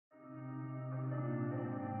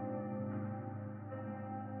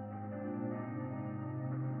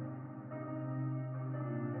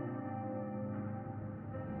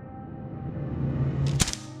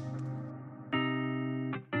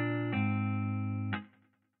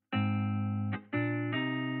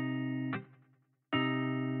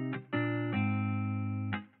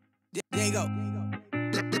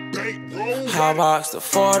Hotbox, the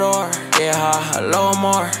 4-door, yeah, a little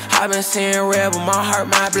more. I've been seeing red, but my heart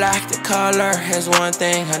might black. The color is one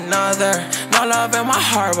thing, another. No love in my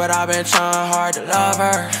heart, but I've been trying hard to love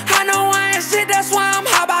her. I know I ain't shit, that's why I'm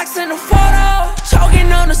hotboxing the 4-door.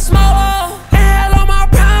 Choking on the smoke, inhale all my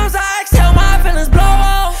problems, I exhale my feelings blow.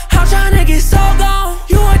 I'm trying to get so gone.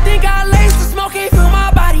 You would think I laced the smoke, ain't feel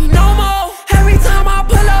my body no more. Every time I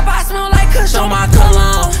pull up, I smell like kush on my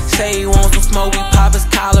cologne. Say he wants some smoke, we pop his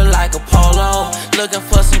collar like a polo. Looking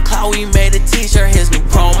for some clout, we made a t-shirt, his new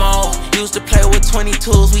promo. Used to play with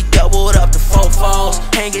 22s, we doubled up the fofos.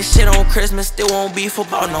 Can't get shit on Christmas, still won't beef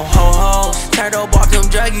about no ho-hos. Turned up off them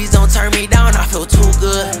druggies, don't turn me down, I feel too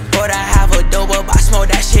good. But I have a dope up, I smoke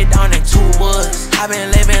that shit down in 2 woods. I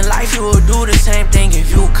been living life, you would do the same thing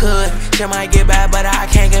if you could. Shit might get bad, but I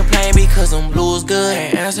can't complain because them blues good.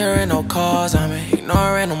 Ain't answering no calls, I'm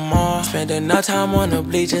ignoring them all. Spent enough time on the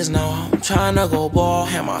bleachers, now I'm trying to go ball.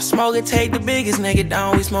 And my smoker take the biggest nigga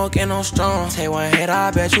down, we smoking on strong. Take one hit,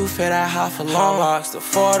 I bet you feel that hot for long. Hotbox, the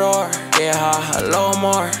 4-door, yeah, a little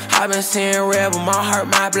more. I've been seeing red, but my heart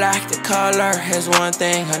might black. The color is one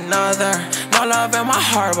thing, another. No love in my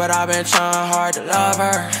heart, but I've been trying hard to love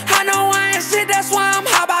her. I know I ain't shit, that's why I'm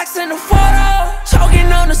hotboxing the 4-door.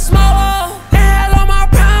 Choking on the smoke, inhale all my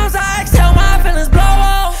problems, I exhale my feelings blow.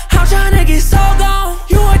 I'm trying to get so gone.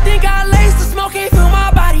 You would think I laced the smoke, ain't feel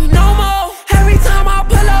my body no more. Every time I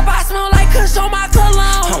pull up, I smell like kush on my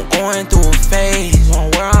cologne. I'm going through a phase, one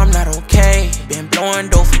where I'm not okay. Been blowing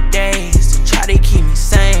dope for days, to try to keep me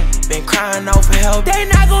sane. Been crying out for help, they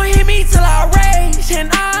not gonna hit me till I rage. And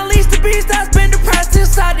I unleash the beast that's been depressed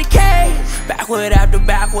inside the cage. Backward after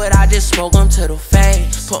backward, I just smoke them to the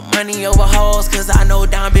face. Put money over hoes, cause I know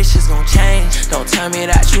down bitches gon' change. Don't tell me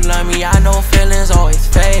that you love me, I know feelings always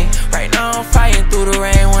fade. Right now I'm fighting through the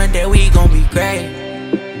rain, one day we gon' be great.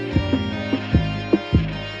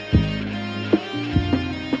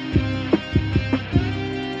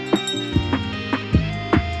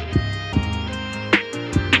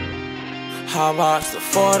 Hotbox, the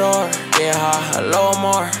 4-door, yeah, a little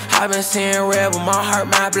more. I've been seeing red, but my heart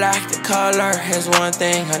might black. The color is one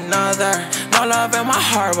thing, another. No love in my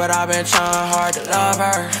heart, but I've been trying hard to love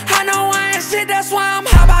her. I know I ain't shit, that's why I'm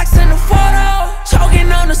hotboxing the 4-door.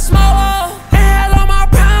 Choking on the smoke.